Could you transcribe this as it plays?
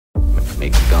May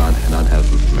God not have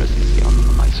mercy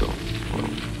on my soul.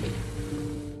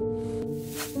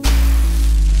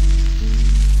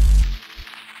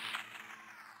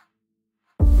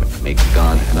 May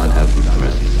God not have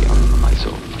mercy on my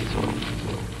soul.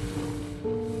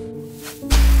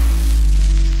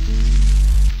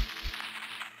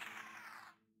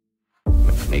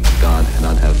 May God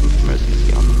not have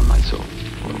mercy on my soul.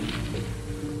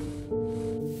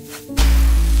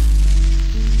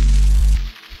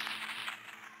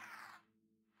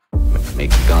 May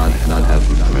God not have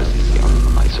mercy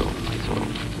on my soul.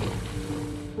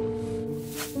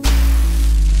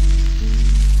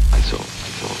 My soul.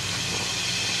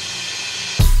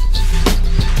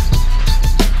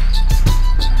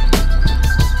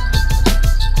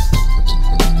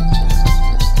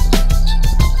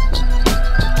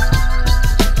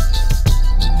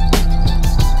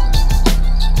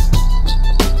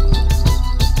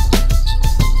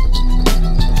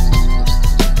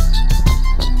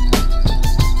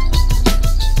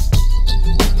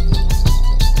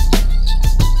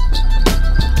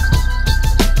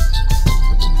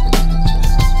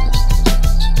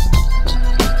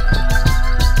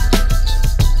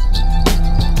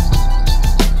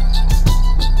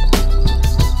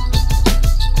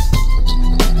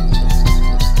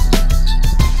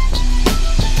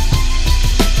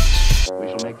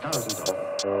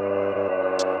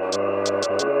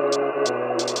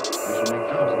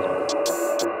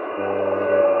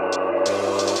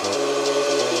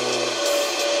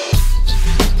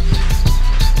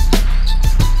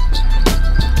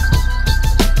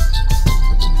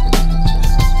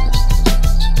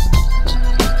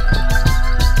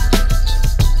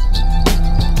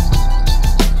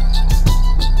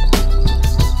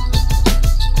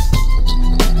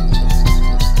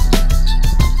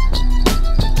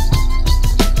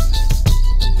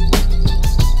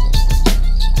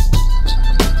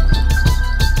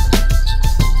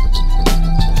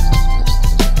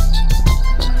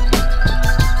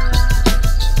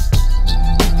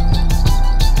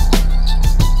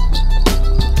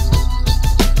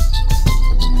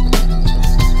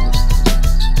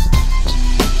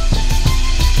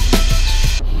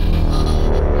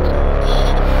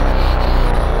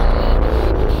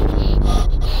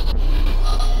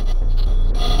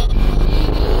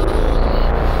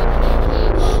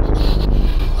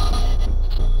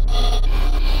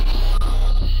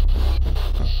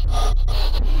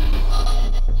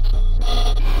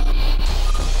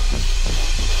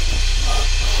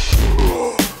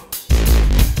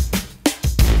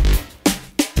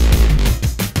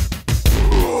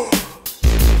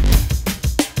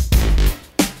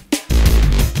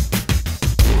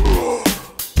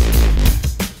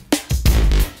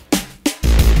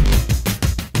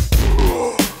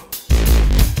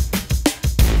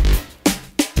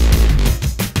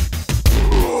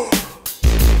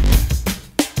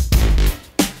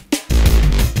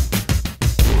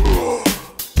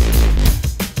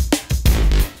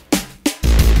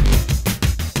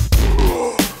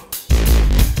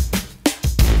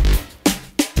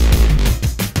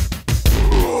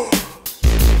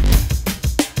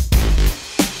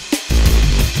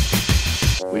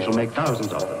 We shall make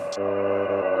thousands of them.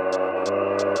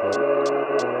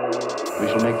 We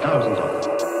shall make thousands of them.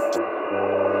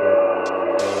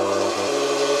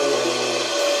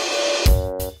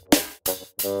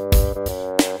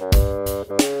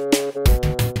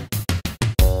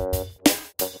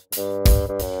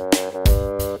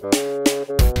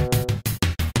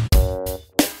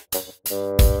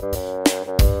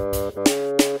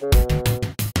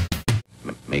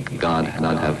 May God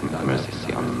not have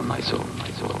mercy on my soul.